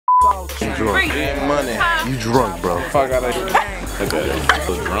You drunk. Money. You drunk, bro. Fuck out of here. Okay,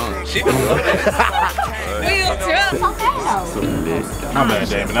 drunk. She was My bad,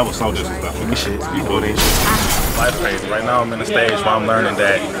 Damon. That was so disrespectful. Shit. You do this shit. Life crazy. Right now I'm in a stage where I'm learning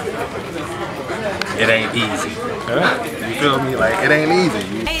that it ain't easy. Yeah. You feel me? Like, it ain't easy.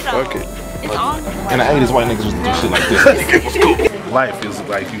 Fuck it. And the 80s, white niggas used to do shit like this. Life is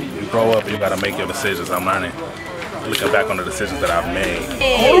like you grow up and you gotta make your decisions. I'm learning. Looking back on the decisions that I've made.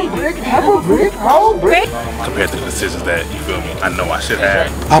 Compared to the decisions that, you feel me, I know I should have.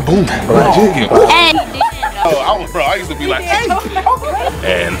 I boom. Bro, I used to be like,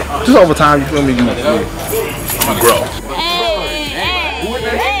 and just over time, you feel me, you grow.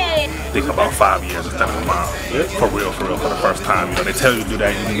 Think about 5 years instead of a mile. For real, for the first time. You know, they tell you to do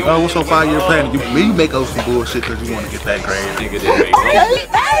that. You think, oh, what's your 5-year plan? You make up some bullshit because you want to get that grade.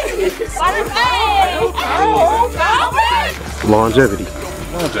 Longevity.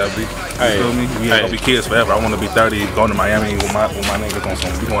 Longevity. You feel me? We ain't gonna be kids forever. I want to be 30, going to Miami with my niggas on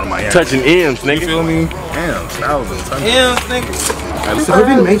some. We going to Miami. Touching M's, nigga. You feel me? M's, thousands. M's, nigga. So we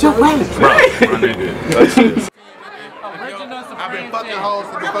didn't make your plan. Bro, my nigga. I've been fucking hoes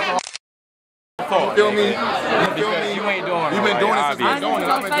since the fucking hoes. You feel me? You feel me? You ain't doing it. You've been doing it since you've been doing it.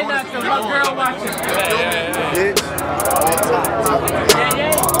 I've been doing it since you've been doing it. Girl watching.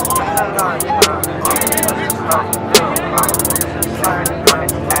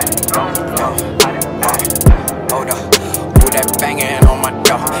 Hold up, who that banging on my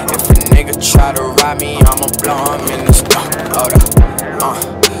door? If a nigga try to rob me, I'ma blow him in the store. Hold up,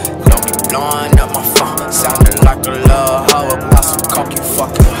 don't be blowing up my phone. Sounding like a little hoe about some coke, you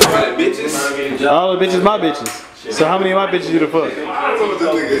fucking hoe. All the bitches my bitches. So how many of my bitches you the fuck?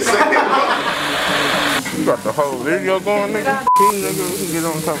 You got the whole video going, nigga. Nigga, we can get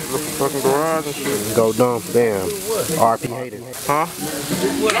on top of the fucking garage and shit. Go dumb, damn. RP hated. Huh?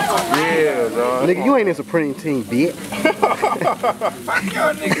 Yeah, dog. Nigga, you ain't in Supreme Team, bitch.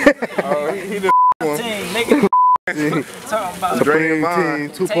 Oh, he the one. Supreme Team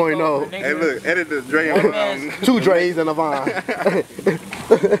 2.0. Hey, look, edit this Dre and 2 Dre's and a Vine.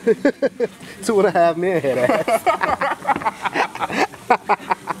 2.5 men had ass.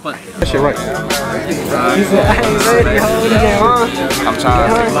 That shit right. I'm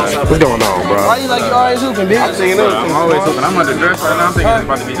trying. What's going on, bro? Why you like you always hooping, bitch? I'm thinking of, I'm always hoping. I'm underdressed right now. I'm thinking it's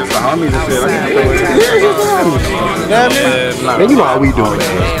about to be just the homies and shit. I can't play with it. Man, you know how we do it.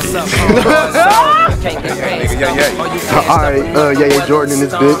 Alright, yeah, Jordan in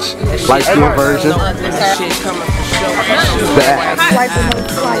this bitch. Light skin version. The act.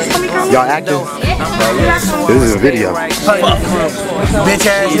 Y'all acting? This is a video. Bitch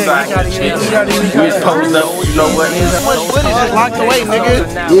ass nigga. You just posed up, you know what? What is just locked away, nigga?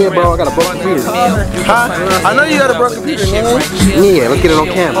 Yeah, bro, I got a broken computer. Huh? I know you got a broken computer, nigga. Yeah, let's get it on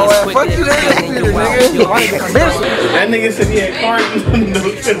camera. Oh, fuck you, that computer, nigga. That nigga said he had cards and no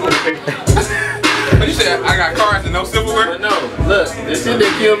silverware. You said I got cards and no silverware? No, look, the shit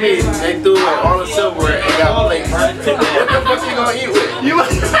that killed me, they threw away all the silverware and got plates. What the fuck you gonna eat with? You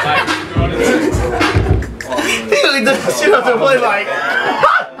he really does the shit up the plate like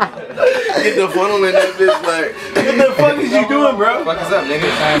get the funnel in that bitch like what the fuck is you doing, bro? Fuck is up, nigga?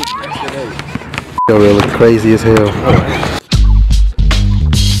 Yo, real look crazy as hell.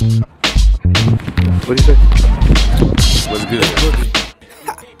 What'd you say? What's good?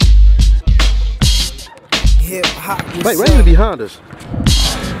 Wait, right here behind us.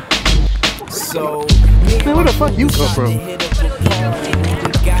 So, man, where the fuck you come from?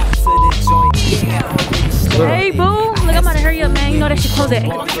 Hey, boo! Look, I'm about to hurry up, man. You know that shit close at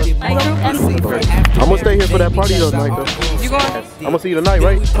 8. I'm gonna stay here for that party tonight, though. You going? I'm gonna see you tonight,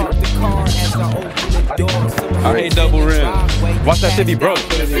 right? I hate double rim. Watch that shit be broke.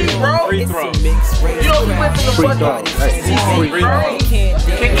 Free throw. Free throw. Hey, free throw.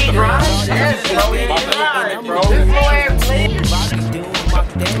 Can he drive? Yes, bro.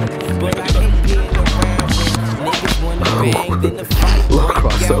 Little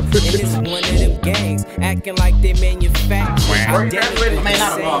crossover. Acting like they manufacture. You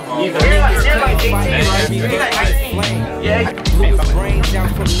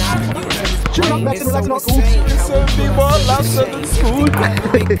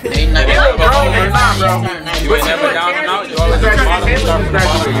ain't never down and out. You always at the bottom. You start from the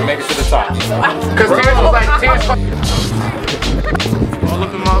bottom. You make it to the top. Cause Chris was like 10. All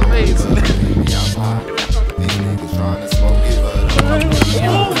up in my face.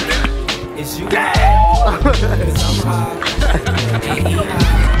 It's you. Alright,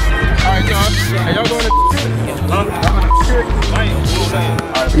 y'all. Are y'all going to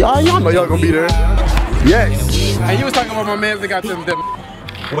Y'all know y'all gonna be there. Yes. And you was talking about my man that got them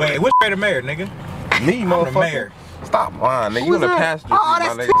Wait, which the mayor, nigga? Me, motherfucker. The mayor. Stop lying, nigga. You in the passenger seat, my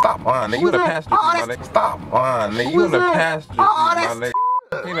nigga. Stop lying, nigga. You in the passenger seat, my nigga. Stop lying, nigga. You in the passenger seat, my nigga.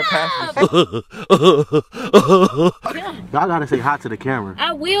 You in the passenger seat. Y'all gotta say hi to the camera.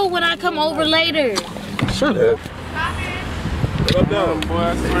 I will when I come over later. Shut up. What up, though, boy?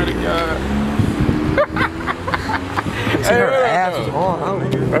 I swear to God. Hey, her ass was on,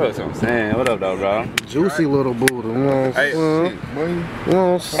 nigga. Bro, that's what I'm saying. What up, though, bro? Juicy little booty. You know what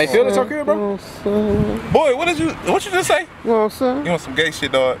I'm saying? Hey, feel this okay, bro? Boy, what you just say? You know what I'm saying? You want some gay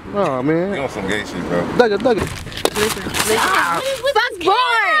shit, dog? Nah, man. You want some gay shit, bro? Dug it. What is with this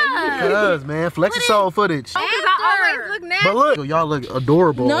camera? Because, man, flexisode footage. I always look nasty. But look, y'all look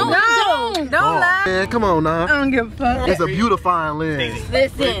adorable. No, don't lie. Man, come on now. I don't give a fuck. It's a beautifying lens.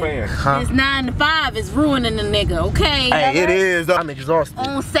 Listen, this 9 to 5 is ruining a nigga, okay? Hey, it is. I'm exhausted.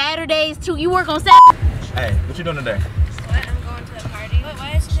 On Saturdays too. You work on Saturdays? Hey, what you doing today? What? I'm going to a party.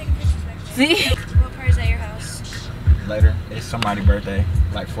 Why is she taking pictures back there? See? What party's at your house? Later. It's somebody's birthday.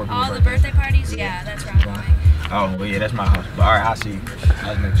 Like 4 people's All the birthday parties? Yeah, that's where I'm going. Oh, well, yeah, that's my house. But alright, I'll see you.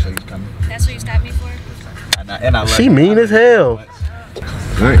 I'll make sure you're coming. That's what you stopped me for? And I She mean as hell.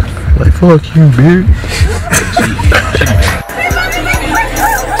 Right. Like, fuck you, bitch.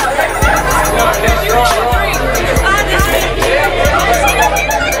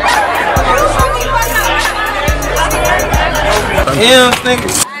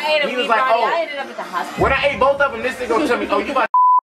 He was like, oh, when I ate both of them, this nigga gonna tell me, oh, you about